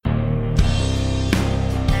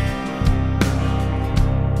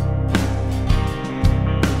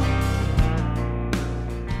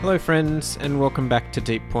Hello friends, and welcome back to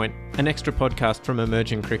Deep Point, an extra podcast from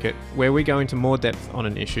Emerging Cricket, where we go into more depth on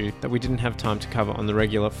an issue that we didn't have time to cover on the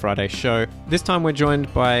regular Friday show. This time we're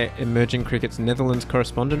joined by Emerging Cricket's Netherlands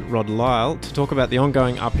correspondent, Rod Lyall, to talk about the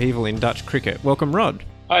ongoing upheaval in Dutch cricket. Welcome, Rod.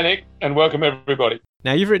 Hi, Nick, and welcome everybody.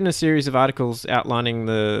 Now, you've written a series of articles outlining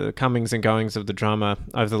the comings and goings of the drama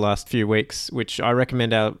over the last few weeks, which I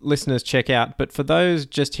recommend our listeners check out. But for those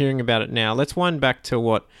just hearing about it now, let's wind back to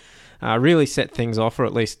what really set things off, or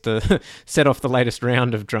at least set off the latest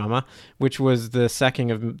round of drama, which was the sacking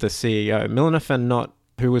of the CEO, Milner van Nott,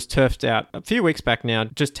 who was turfed out a few weeks back now,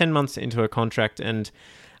 just 10 months into a contract, and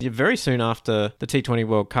very soon after the T20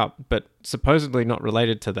 World Cup, but supposedly not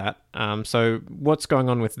related to that. So what's going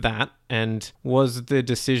on with that? And was the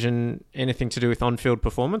decision anything to do with on-field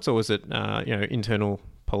performance, or was it internal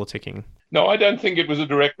politicking? No, I don't think it was a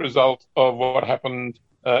direct result of what happened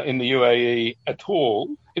in the UAE at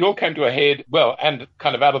all. It all came to a head, and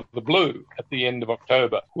kind of out of the blue at the end of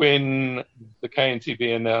October, when the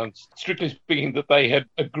KNCB announced, strictly speaking, that they had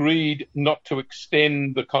agreed not to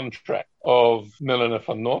extend the contract of Milner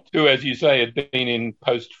van Nott, who, as you say, had been in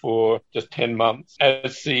post for just 10 months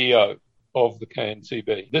as CEO of the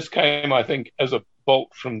KNCB. This came, I think, as a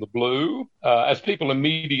bolt from the blue. As people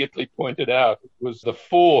immediately pointed out, it was the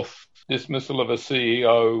fourth dismissal of a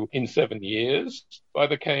CEO in 7 years by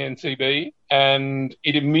the KNCB, and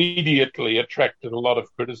it immediately attracted a lot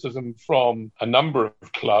of criticism from a number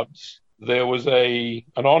of clubs. There was an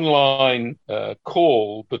online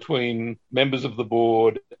call between members of the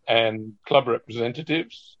board and club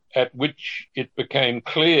representatives, at which it became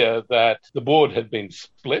clear that the board had been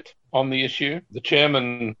split on the issue.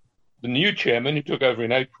 The new chairman, who took over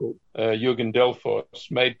in April, Jürgen Delfos,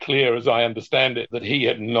 made clear, as I understand it, that he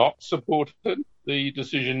had not supported the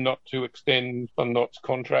decision not to extend Van Nott's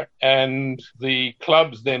contract. And the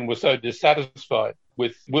clubs then were so dissatisfied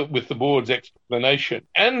with the board's explanation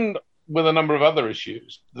and with a number of other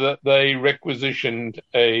issues that they requisitioned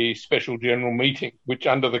a special general meeting, which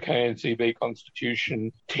under the KNCB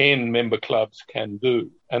constitution, 10 member clubs can do.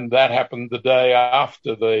 And that happened the day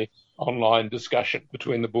after the online discussion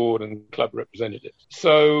between the board and club representatives.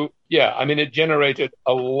 So, it generated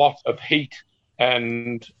a lot of heat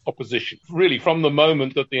and opposition, really, from the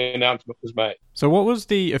moment that the announcement was made. So what was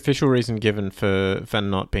the official reason given for Van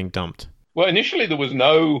Nott being dumped? Well, initially there was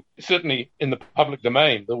certainly in the public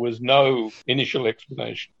domain, there was no initial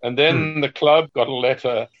explanation. And then the club got a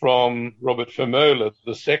letter from Robert Vermeulen,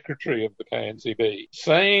 the secretary of the KNCB,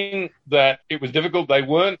 saying that it was difficult. They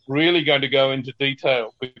weren't really going to go into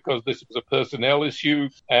detail because this was a personnel issue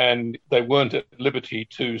and they weren't at liberty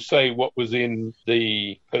to say what was in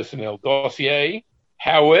the personnel dossier.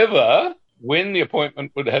 However, when the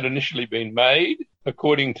appointment had initially been made,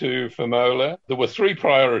 according to Vermeulen, there were three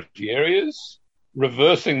priority areas: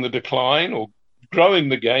 reversing the decline or growing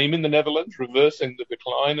the game in the Netherlands, reversing the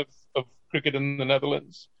decline of cricket in the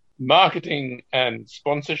Netherlands, marketing and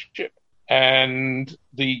sponsorship, and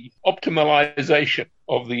the optimization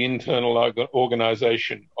of the internal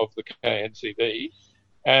organization of the KNCB,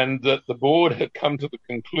 and that the board had come to the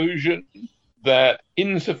conclusion that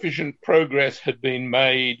insufficient progress had been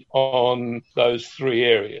made on those three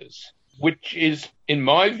areas, which is, in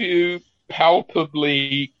my view,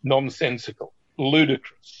 palpably nonsensical,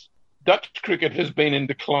 ludicrous. Dutch cricket has been in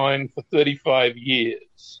decline for 35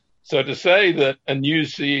 years. So to say that a new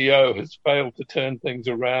CEO has failed to turn things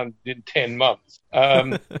around in 10 months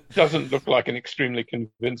doesn't look like an extremely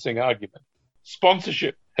convincing argument.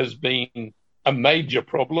 Sponsorship has been a major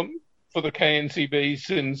problem for the KNCB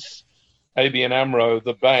since ABN AMRO,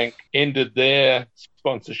 the bank, ended their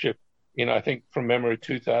sponsorship in, I think, from memory,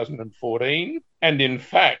 2014. And in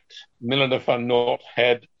fact, Milner van Nott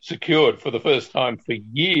had secured for the first time for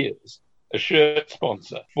years a shirt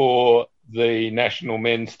sponsor for the national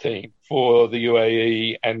men's team, for the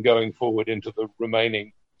UAE, and going forward into the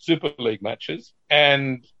remaining Super League matches.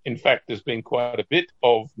 And in fact, there's been quite a bit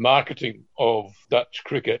of marketing of Dutch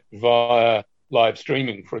cricket via live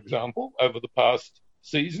streaming, for example, over the past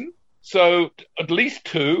season. So at least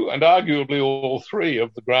two, and arguably all three,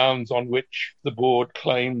 of the grounds on which the board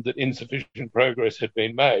claimed that insufficient progress had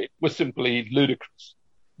been made were simply ludicrous,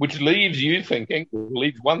 which leaves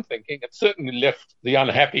one thinking, it certainly left the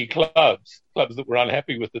unhappy clubs that were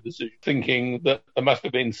unhappy with the decision, thinking that there must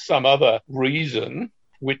have been some other reason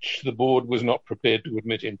which the board was not prepared to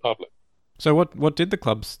admit in public. So what did the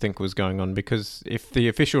clubs think was going on? Because if the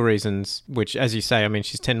official reasons, which, as you say,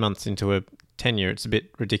 she's 10 months into a tenure, it's a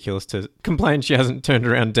bit ridiculous to complain she hasn't turned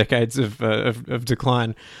around decades of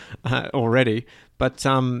decline already. But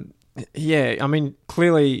Yeah, I mean,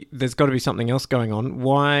 clearly there's got to be something else going on.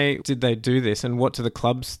 Why did they do this, and what do the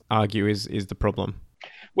clubs argue is the problem?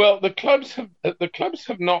 Well, the clubs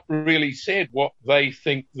have not really said what they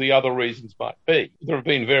think the other reasons might be. There have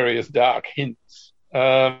been various dark hints.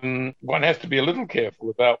 One has to be a little careful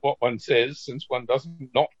about what one says, since one does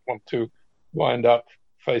not want to wind up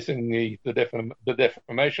facing the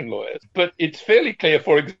defamation lawyers. But it's fairly clear,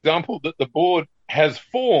 for example, that the board has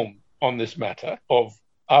formed on this matter of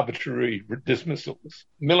arbitrary dismissals.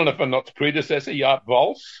 Milena van Not's predecessor, Jaap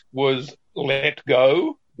Wals, was let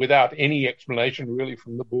go without any explanation really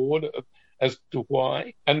from the board as to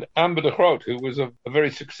why. And Amber de Groot, who was a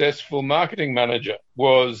very successful marketing manager,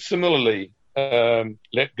 was similarly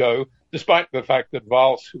let go, despite the fact that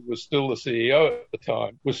Wals, who was still the CEO at the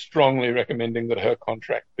time, was strongly recommending that her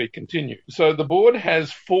contract be continued. So the board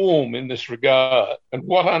has form in this regard. And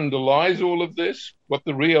what underlies all of this, what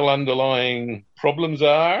the real underlying problems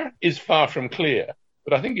are, is far from clear.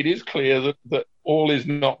 But I think it is clear that all is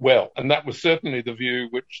not well. And that was certainly the view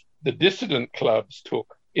which the dissident clubs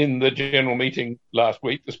took in the general meeting last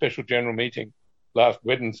week, the special general meeting last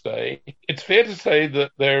Wednesday. It's fair to say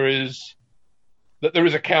that there is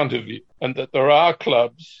a counter view, and that there are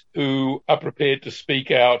clubs who are prepared to speak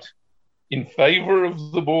out in favour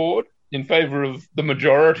of the board, in favour of the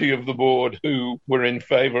majority of the board who were in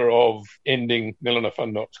favour of ending Milena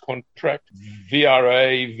van Not's contract.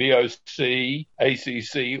 VRA, VOC,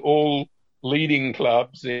 ACC, all leading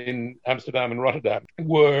clubs in Amsterdam and Rotterdam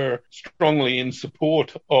were strongly in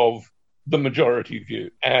support of the majority view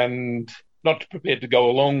and not prepared to go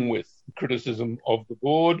along with criticism of the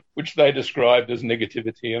board, which they described as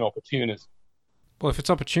negativity and opportunism. Well, if it's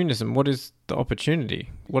opportunism, what is the opportunity?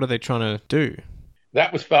 What are they trying to do?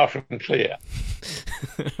 That was far from clear.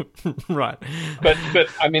 Right. But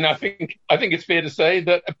I mean, I think it's fair to say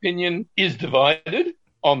that opinion is divided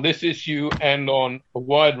on this issue and on a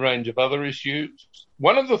wide range of other issues.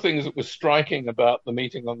 One of the things that was striking about the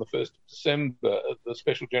meeting on the 1st of December, the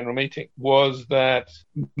special general meeting, was that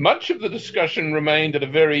much of the discussion remained at a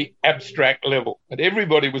very abstract level. And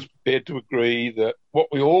everybody was prepared to agree that what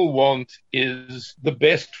we all want is the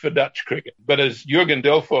best for Dutch cricket. But as Jurgen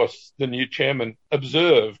Delfos, the new chairman,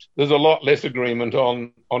 observed, there's a lot less agreement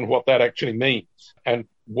on what that actually means and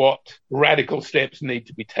what radical steps need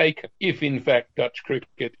to be taken if, in fact, Dutch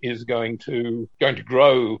cricket is going to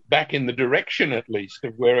grow back in the direction, at least,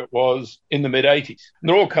 of where it was in the mid-'80s. And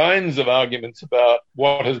there are all kinds of arguments about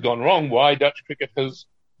what has gone wrong, why Dutch cricket has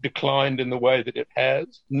declined in the way that it has.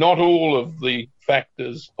 Not all of the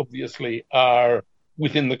factors, obviously, are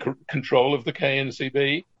within the control of the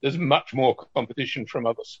KNCB. There's much more competition from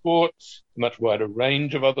other sports, much wider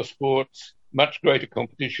range of other sports, much greater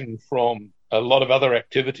competition from a lot of other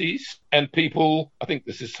activities. And people, I think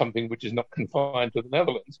this is something which is not confined to the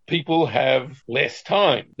Netherlands, people have less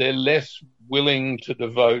time. They're less willing to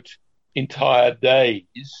devote entire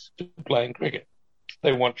days to playing cricket.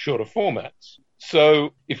 They want shorter formats.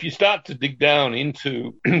 So if you start to dig down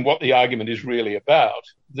into what the argument is really about,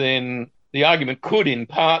 then the argument could in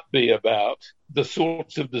part be about the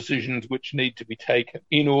sorts of decisions which need to be taken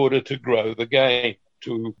in order to grow the game,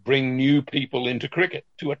 to bring new people into cricket,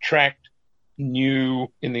 to attract new,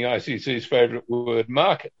 in the ICC's favourite word,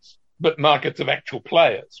 markets, but markets of actual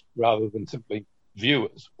players rather than simply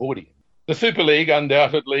viewers, audience. The Super League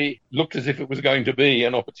undoubtedly looked as if it was going to be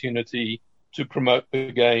an opportunity to promote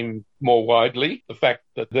the game more widely. The fact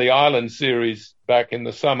that the Island series back in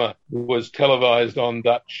the summer was televised on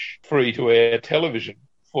Dutch free-to-air television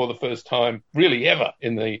for the first time really ever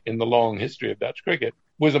in the long history of Dutch cricket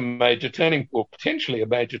was a major turning, or potentially a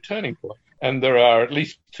major turning point. And there are at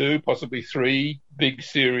least 2, possibly 3 big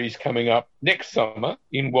series coming up next summer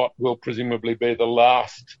in what will presumably be the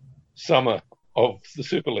last summer of the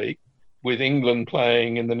Super League, with England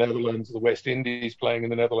playing in the Netherlands, the West Indies playing in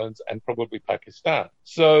the Netherlands, and probably Pakistan.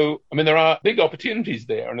 So, I mean, there are big opportunities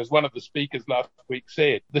there. And as one of the speakers last week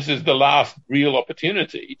said, this is the last real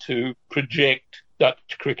opportunity to project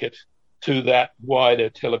Dutch cricket to that wider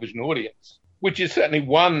television audience, which is certainly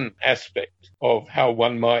one aspect of how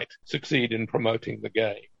one might succeed in promoting the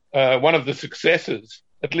game. One of the successes,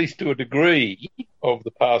 at least to a degree, of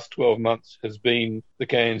the past 12 months has been the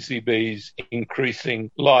KNCB's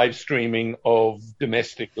increasing live streaming of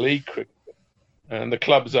domestic league cricket. And the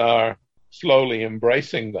clubs are slowly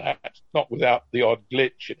embracing that, not without the odd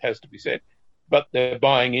glitch, it has to be said, but they're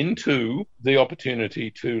buying into the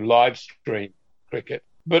opportunity to live stream cricket.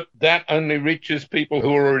 But that only reaches people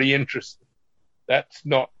who are already interested. That's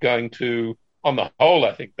not going to, on the whole,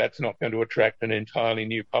 I think that's not going to attract an entirely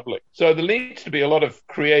new public. So there needs to be a lot of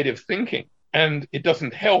creative thinking. And it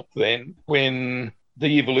doesn't help then when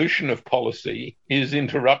the evolution of policy is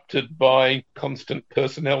interrupted by constant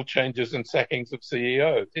personnel changes and sackings of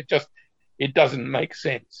CEOs. It doesn't make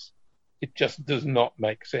sense. It just does not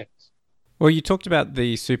make sense. Well, you talked about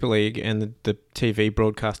the Super League and the TV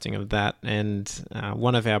broadcasting of that, and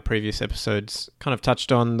one of our previous episodes kind of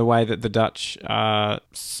touched on the way that the Dutch are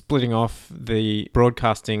splitting off the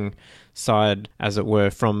broadcasting side, as it were,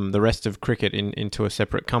 from the rest of cricket into a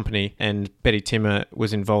separate company, and Betty Timmer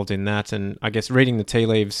was involved in that. And I guess reading the tea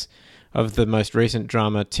leaves of the most recent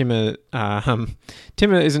drama, Timmer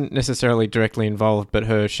isn't necessarily directly involved, but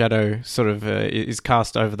her shadow sort of is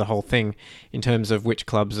cast over the whole thing in terms of which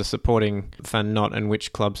clubs are supporting Van Not and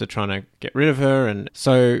which clubs are trying to get rid of her. And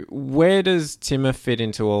so where does Timmer fit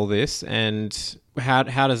into all this, and how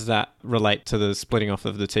does that relate to the splitting off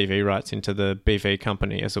of the TV rights into the BV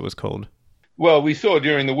company, as it was called? Well, we saw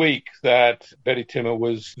during the week that Betty Timmer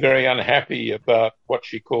was very unhappy about what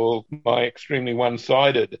she called my extremely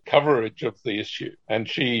one-sided coverage of the issue. And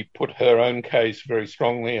she put her own case very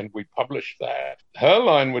strongly, and we published that. Her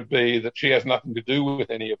line would be that she has nothing to do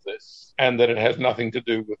with any of this, and that it has nothing to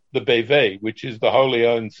do with the BV, which is the wholly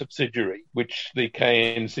owned subsidiary, which the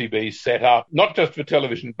KNCB set up, not just for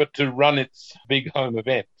television, but to run its big home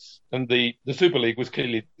events. And the Super League was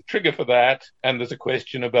clearly the trigger for that. And there's a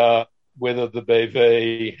question about whether the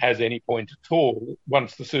BV has any point at all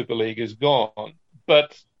once the Super League is gone.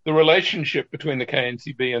 But the relationship between the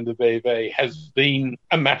KNCB and the BV has been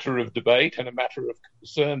a matter of debate and a matter of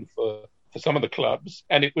concern for some of the clubs.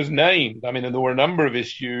 And it was named. I mean, and there were a number of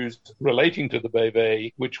issues relating to the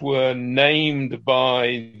BV which were named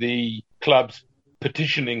by the clubs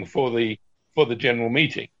petitioning for the general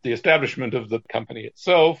meeting, the establishment of the company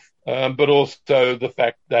itself, but also the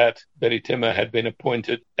fact that Betty Timmer had been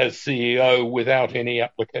appointed as CEO without any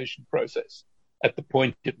application process at the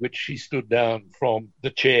point at which she stood down from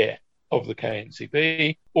the chair of the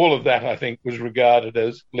KNCB. All of that, I think, was regarded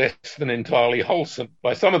as less than entirely wholesome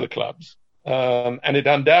by some of the clubs. And it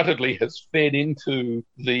undoubtedly has fed into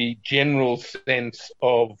the general sense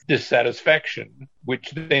of dissatisfaction,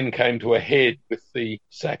 which then came to a head with the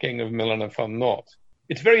sacking of Milner van Not.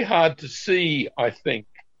 It's very hard to see, I think,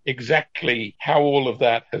 exactly how all of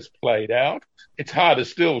that has played out. It's harder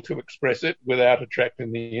still to express it without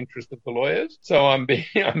attracting the interest of the lawyers. So I'm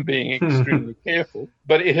being extremely careful.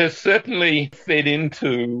 But it has certainly fed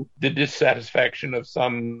into the dissatisfaction of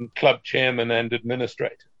some club chairmen and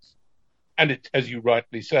administrators. And it, as you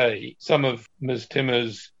rightly say, some of Ms.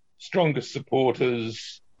 Timmer's strongest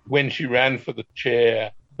supporters when she ran for the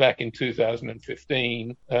chair back in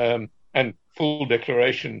 2015, and full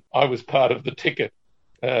declaration, I was part of the ticket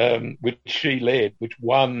which she led, which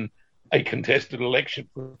won a contested election.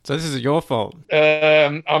 So this is your fault?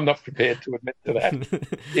 I'm not prepared to admit to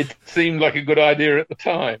that. It seemed like a good idea at the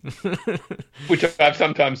time, which I've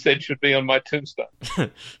sometimes said should be on my tombstone,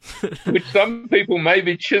 which some people may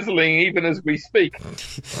be chiseling even as we speak.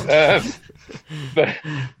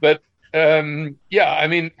 But yeah, I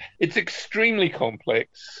mean, it's extremely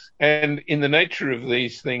complex. And in the nature of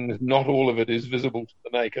these things, not all of it is visible to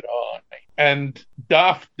the naked eye. And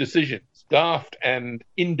daft and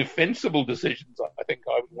indefensible decisions, I think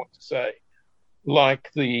I would want to say, like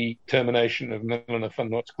the termination of Milner van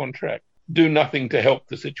Not's contract, do nothing to help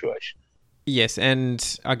the situation. Yes,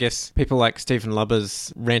 and I guess people like Stephen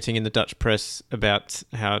Lubbers ranting in the Dutch press about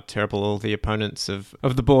how terrible all the opponents of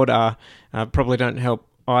the board are probably don't help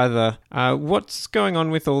either. What's going on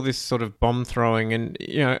with all this sort of bomb throwing? And,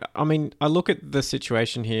 I mean, I look at the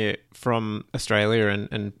situation here from Australia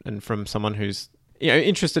and from someone who's,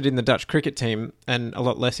 interested in the Dutch cricket team and a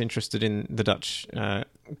lot less interested in the Dutch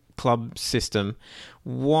club system.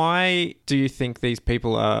 Why do you think these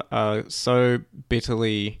people are so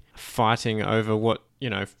bitterly fighting over what,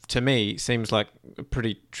 to me seems like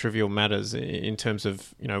pretty trivial matters in terms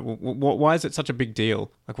of, why is it such a big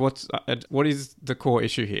deal? Like what is the core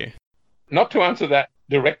issue here? Not to answer that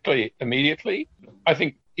directly immediately, I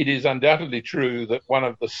think it is undoubtedly true that one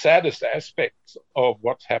of the saddest aspects of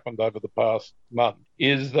what's happened over the past month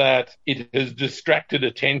is that it has distracted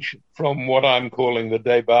attention from what I'm calling the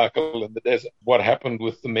debacle in the desert, what happened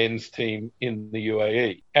with the men's team in the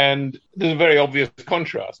UAE. And there's a very obvious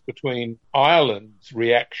contrast between Ireland's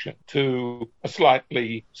reaction to a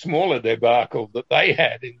slightly smaller debacle that they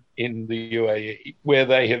had in the UAE, where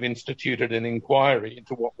they have instituted an inquiry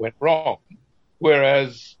into what went wrong.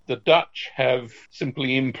 Whereas the Dutch have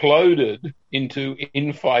simply imploded into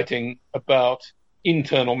infighting about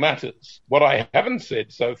internal matters. What I haven't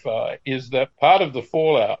said so far is that part of the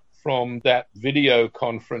fallout from that video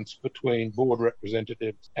conference between board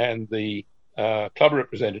representatives and the club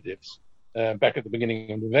representatives back at the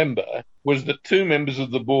beginning of November, was that two members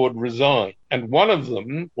of the board resigned. And one of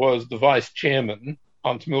them was the vice chairman,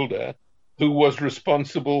 Hans Mulder, who was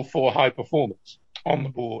responsible for high performance on the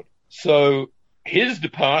board. So his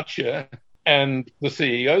departure and the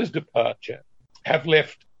CEO's departure have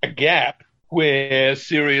left a gap where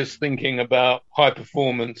serious thinking about high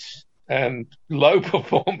performance and low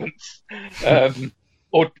performance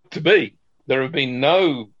ought to be. There have been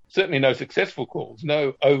certainly no successful calls,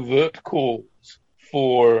 no overt calls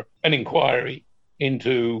for an inquiry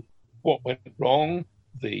into what went wrong,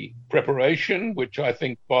 the preparation, which I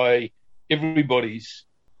think by everybody's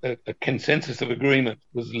a consensus of agreement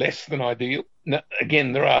was less than ideal. Now,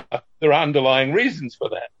 again, there are underlying reasons for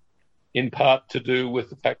that, in part to do with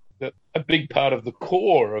the fact that a big part of the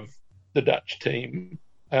core of the Dutch team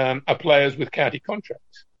are players with county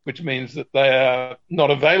contracts, which means that they are not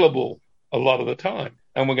available a lot of the time.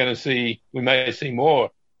 And we may see more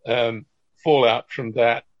fallout from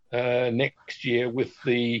that next year with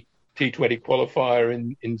the T20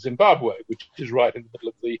 qualifier in Zimbabwe, which is right in the middle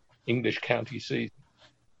of the English county season.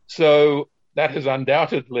 So that has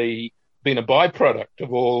undoubtedly been a byproduct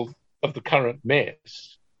of all of the current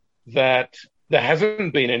mess, that there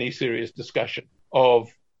hasn't been any serious discussion of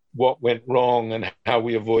what went wrong and how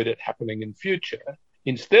we avoid it happening in future,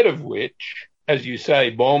 instead of which, as you say,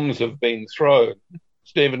 bombs have been thrown.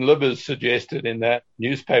 Stephen Libbers suggested in that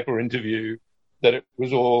newspaper interview that it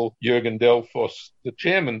was all Jürgen Delfos, the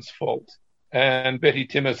chairman's fault. And Betty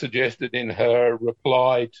Timmer suggested in her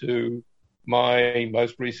reply to my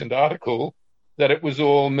most recent article that it was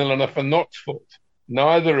all Milner van Not's fault,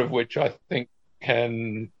 neither of which I think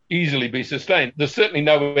can easily be sustained. There's certainly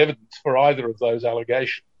no evidence for either of those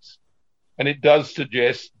allegations. And it does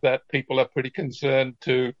suggest that people are pretty concerned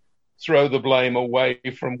to throw the blame away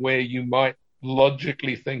from where you might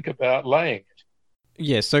logically think about laying it.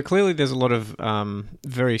 Yes, so clearly there's a lot of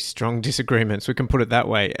very strong disagreements, we can put it that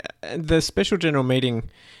way. The special general meeting,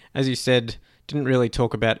 as you said, didn't really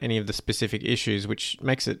talk about any of the specific issues, which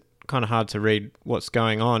makes it kind of hard to read what's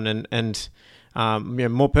going on. And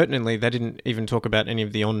more pertinently, they didn't even talk about any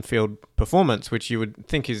of the on-field performance, which you would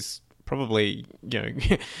think is probably,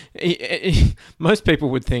 most people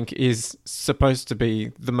would think is supposed to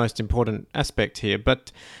be the most important aspect here.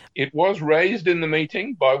 But it was raised in the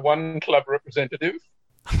meeting by one club representative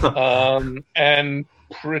and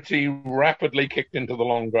pretty rapidly kicked into the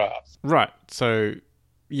long grass. Right. So,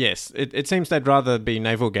 yes, it seems they'd rather be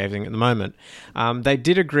navel-gazing at the moment. They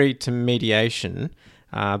did agree to mediation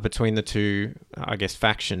between the two,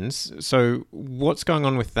 factions. So what's going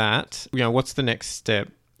on with that? What's the next step?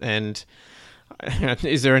 And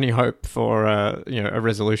is there any hope for a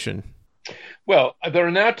resolution? Well, there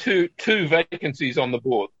are now two vacancies on the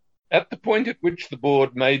board. At the point at which the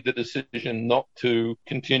board made the decision not to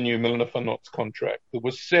continue Milner van Not's contract, there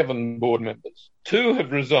were 7 board members. 2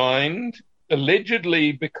 have resigned,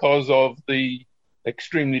 allegedly because of the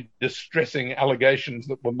extremely distressing allegations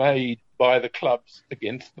that were made by the clubs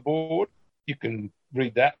against the board. You can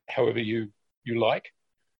read that however you like.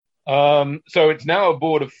 So it's now a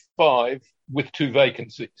board of 5 with 2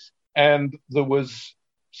 vacancies. And there was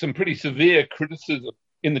some pretty severe criticism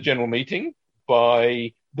in the general meeting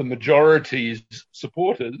by the majority's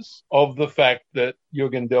supporters of the fact that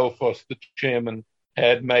Jürgen Delfos, the chairman,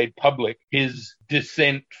 had made public his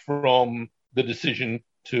dissent from the decision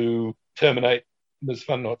to terminate Ms.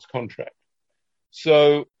 van Not's contract.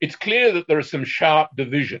 So it's clear that there are some sharp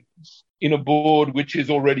divisions in a board which is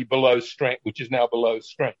already below strength, which is now below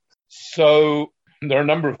strength. So there are a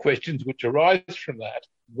number of questions which arise from that.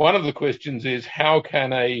 One of the questions is, how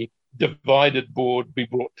can a divided board be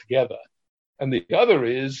brought together? And the other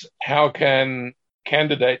is, how can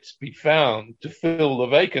candidates be found to fill the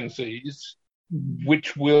vacancies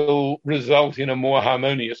which will result in a more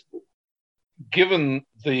harmonious board? Given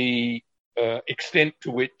the extent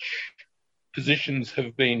to which positions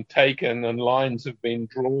have been taken and lines have been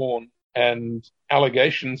drawn and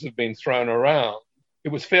allegations have been thrown around, it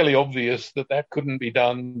was fairly obvious that that couldn't be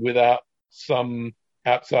done without some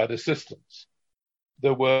outside assistance.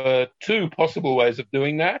 There were 2 possible ways of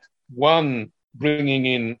doing that. One, bringing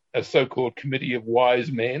in a so-called committee of wise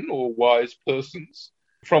men or wise persons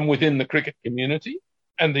from within the cricket community.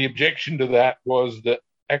 And the objection to that was that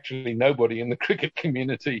actually nobody in the cricket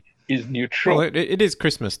community is neutral. Well, it is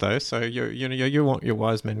Christmas though, so you want your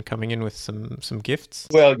wise men coming in with some gifts.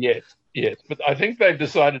 Well, yes, but I think they've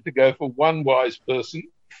decided to go for one wise person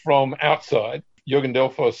from outside. Jürgen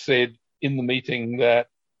Delfos said in the meeting that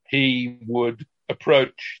he would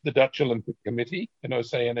approach the Dutch Olympic Committee,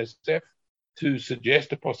 NOC-NSF, to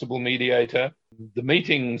suggest a possible mediator. The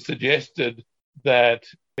meeting suggested that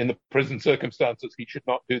in the present circumstances, he should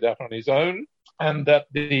not do that on his own, and that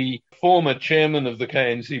the former chairman of the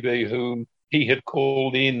KNCB, whom he had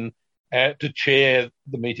called in to chair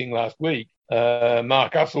the meeting last week,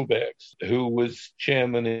 Mark Usselbergs, who was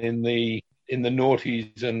chairman in the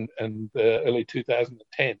noughties and early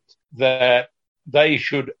 2010s, that they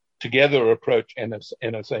should together approach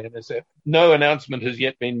NSA-NSF. No announcement has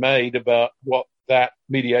yet been made about what that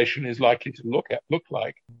mediation is likely to look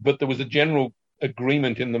like, but there was a general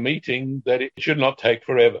agreement in the meeting that it should not take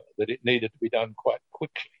forever, that it needed to be done quite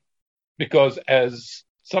quickly. Because as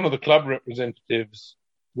some of the club representatives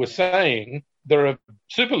were saying, there are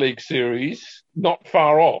Super League series not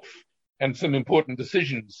far off, and some important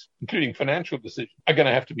decisions, including financial decisions, are going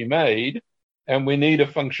to have to be made, and we need a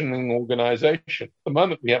functioning organisation. At the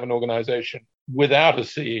moment, we have an organisation without a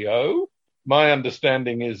CEO. My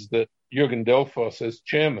understanding is that Jürgen Delfos, as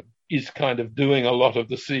chairman, is kind of doing a lot of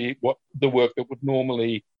the work that would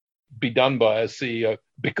normally be done by a CEO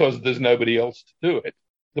because there's nobody else to do it.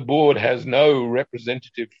 The board has no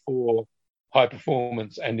representative for high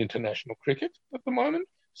performance and international cricket at the moment.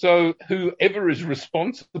 So whoever is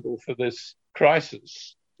responsible for this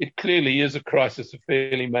crisis, it clearly is a crisis of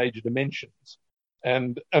fairly major dimensions.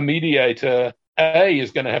 And a mediator, A,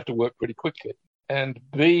 is going to have to work pretty quickly, and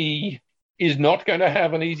B, is not going to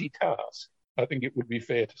have an easy task. I think it would be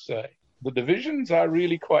fair to say. The divisions are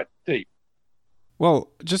really quite deep.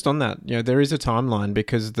 Well, just on that, there is a timeline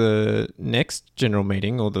because the next general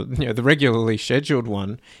meeting, or the regularly scheduled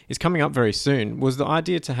one, is coming up very soon. Was the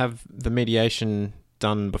idea to have the mediation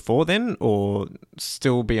done before then, or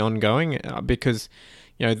still be ongoing? Because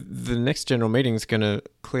the next general meeting is going to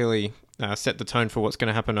clearly set the tone for what's going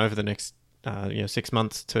to happen over the next 6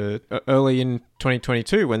 months to early in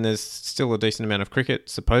 2022, when there's still a decent amount of cricket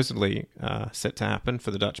supposedly set to happen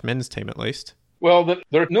for the Dutch men's team at least. Well,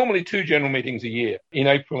 there are normally 2 general meetings a year, in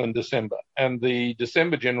April and December, and the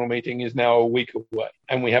December general meeting is now a week away,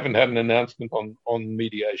 and we haven't had an announcement on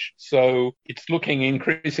mediation. So it's looking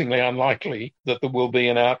increasingly unlikely that there will be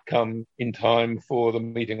an outcome in time for the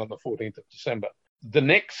meeting on the 14th of December. The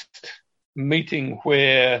next meeting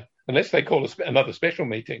where, unless they call another special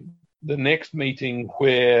meeting, the next meeting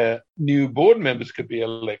where new board members could be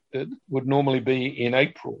elected would normally be in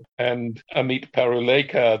April. And Amit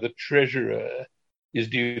Parulekar, the treasurer, is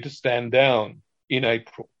due to stand down in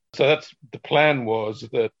April. So that's the plan, was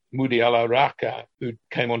that Mudi Alaraka, who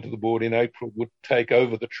came onto the board in April, would take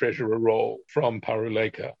over the treasurer role from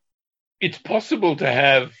Parulekar. It's possible to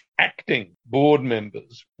have acting board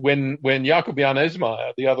members. When Jacob-Jan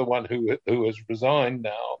Esmeyer, the other one who has resigned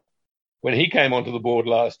now, when he came onto the board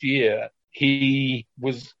last year, he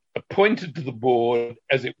was appointed to the board,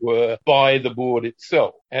 as it were, by the board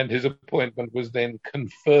itself. And his appointment was then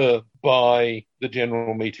confirmed by the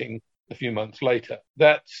general meeting a few months later.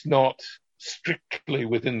 That's not strictly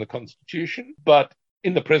within the Constitution, but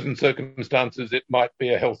in the present circumstances, it might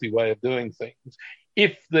be a healthy way of doing things.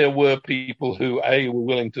 If there were people who, A, were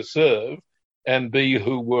willing to serve, and B,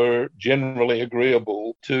 who were generally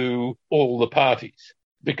agreeable to all the parties.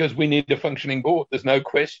 Because we need a functioning board. There's no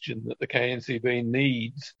question that the KNCB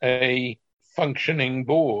needs a functioning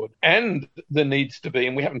board. And there needs to be,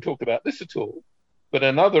 and we haven't talked about this at all, but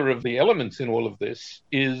another of the elements in all of this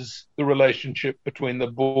is the relationship between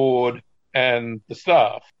the board and the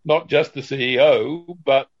staff. Not just the CEO,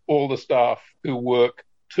 but all the staff who work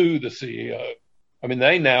to the CEO. I mean,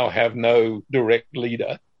 they now have no direct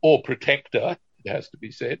leader or protector, it has to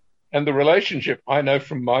be said. And the relationship, I know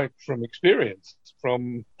from experience,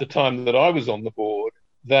 from the time that I was on the board,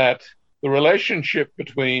 that the relationship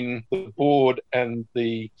between the board and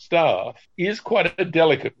the staff is quite a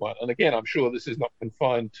delicate one. And again, I'm sure this is not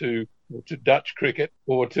confined to Dutch cricket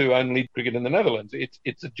or to only cricket in the Netherlands.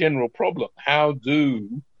 It's a general problem. How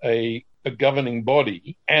do a governing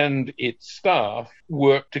body and its staff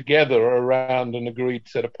work together around an agreed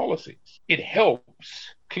set of policies? It helps,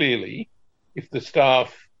 clearly, if the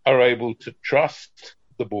staff are able to trust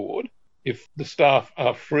the board, if the staff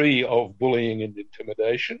are free of bullying and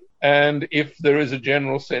intimidation, and if there is a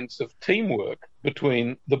general sense of teamwork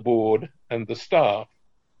between the board and the staff.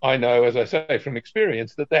 I know, as I say, from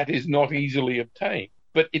experience, that is not easily obtained,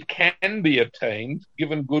 but it can be obtained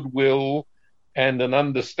given goodwill and an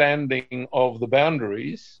understanding of the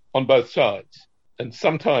boundaries on both sides. And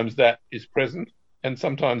sometimes that is present and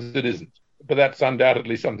sometimes it isn't. But that's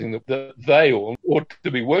undoubtedly something that they all ought to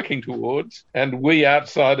be working towards, and we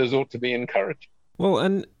outsiders ought to be encouraging. Well,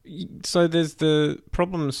 and so there's the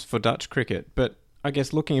problems for Dutch cricket, but I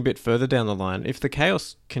guess looking a bit further down the line, if the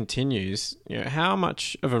chaos continues, how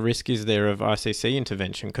much of a risk is there of ICC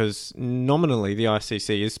intervention? Because nominally the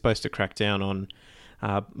ICC is supposed to crack down on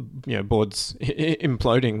boards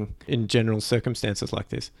imploding in general circumstances like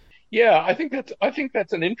this? Yeah, I think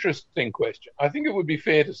that's an interesting question. I think it would be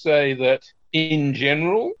fair to say that in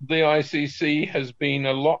general, the ICC has been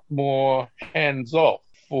a lot more hands-off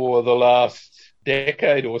for the last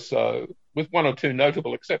decade or so, with one or two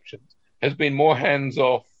notable exceptions, has been more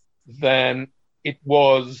hands-off than it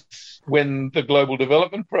was when the Global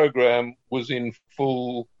Development Program was in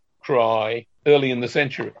full cry early in the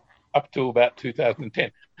century, up to about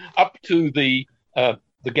 2010, up to the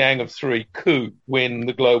Gang of Three coup, when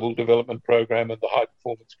the Global Development Program and the High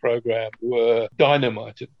Performance Program were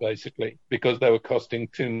dynamited, basically, because they were costing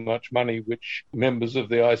too much money, which members of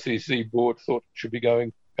the ICC board thought should be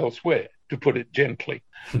going elsewhere, to put it gently.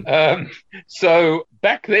 So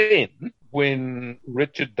back then, when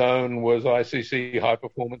Richard Doan was ICC High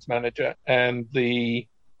Performance Manager and the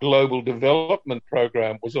Global Development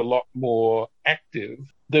Program was a lot more active,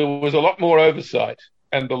 there was a lot more oversight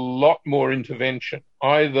and a lot more intervention,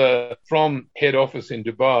 either from head office in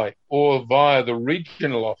Dubai or via the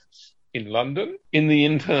regional office in London, in the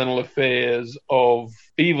internal affairs of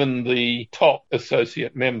even the top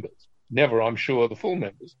associate members. Never, I'm sure, the full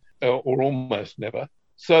members, or almost never.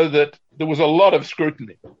 So that there was a lot of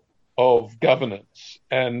scrutiny of governance,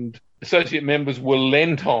 and associate members were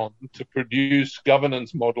lent on to produce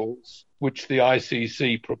governance models which the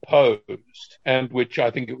ICC proposed, and which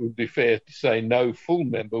I think it would be fair to say no full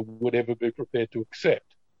member would ever be prepared to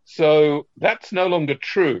accept. So that's no longer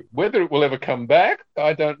true. Whether it will ever come back,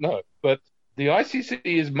 I don't know. But the ICC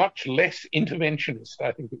is much less interventionist,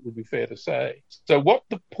 I think it would be fair to say. So what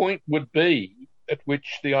the point would be at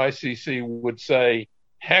which the ICC would say,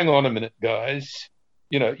 hang on a minute, guys,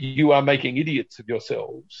 you are making idiots of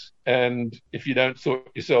yourselves, and if you don't sort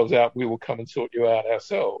yourselves out, we will come and sort you out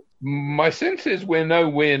ourselves. My sense is we're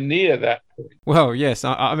nowhere near that point. Well, yes.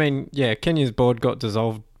 I mean, Kenya's board got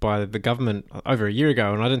dissolved by the government over a year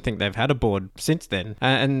ago, and I don't think they've had a board since then.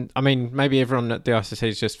 And I mean, maybe everyone at the ICC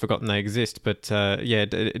has just forgotten they exist, but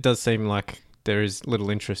it does seem like there is little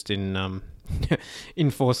interest in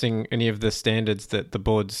enforcing any of the standards that the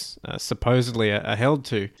boards supposedly are held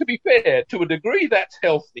to. To be fair, to a degree that's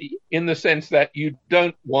healthy, in the sense that you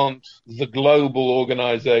don't want the global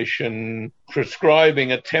organization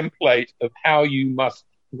prescribing a template of how you must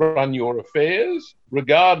run your affairs,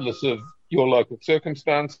 regardless of your local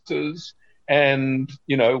circumstances. And,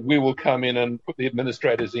 we will come in and put the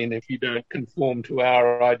administrators in if you don't conform to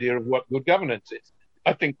our idea of what good governance is.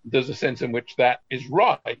 I think there's a sense in which that is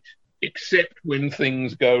right, except when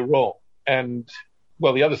things go wrong. And,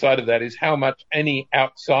 well, the other side of that is how much any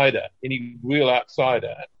real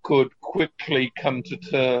outsider, could quickly come to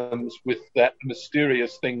terms with that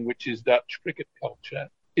mysterious thing which is Dutch cricket culture,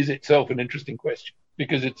 is itself an interesting question,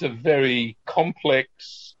 because it's a very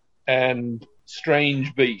complex and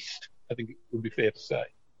strange beast, I think it would be fair to say.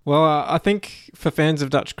 Well, I think for fans of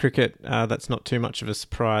Dutch cricket, that's not too much of a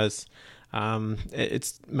surprise.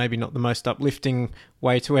 It's maybe not the most uplifting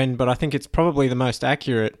way to end, but I think it's probably the most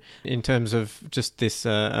accurate in terms of just this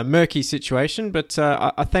murky situation. But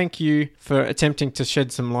I thank you for attempting to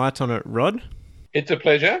shed some light on it, Rod. It's a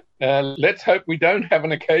pleasure. Let's hope we don't have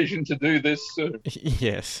an occasion to do this soon.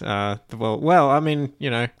 Yes. Well, I mean,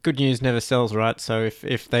 good news never sells, right? So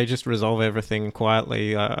if they just resolve everything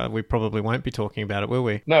quietly, we probably won't be talking about it, will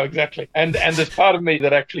we? No, exactly. And there's part of me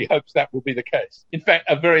that actually hopes that will be the case. In fact,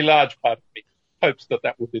 a very large part of me hopes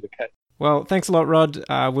that will be the case. Well, thanks a lot, Rod.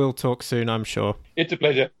 We'll talk soon, I'm sure. It's a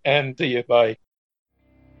pleasure. And see you. Bye.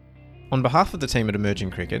 On behalf of the team at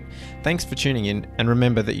Emerging Cricket, thanks for tuning in, and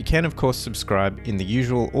remember that you can of course subscribe in the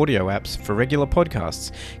usual audio apps for regular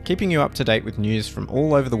podcasts, keeping you up to date with news from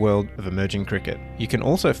all over the world of emerging cricket. You can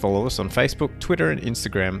also follow us on Facebook, Twitter and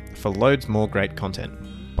Instagram for loads more great content.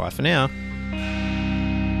 Bye for now.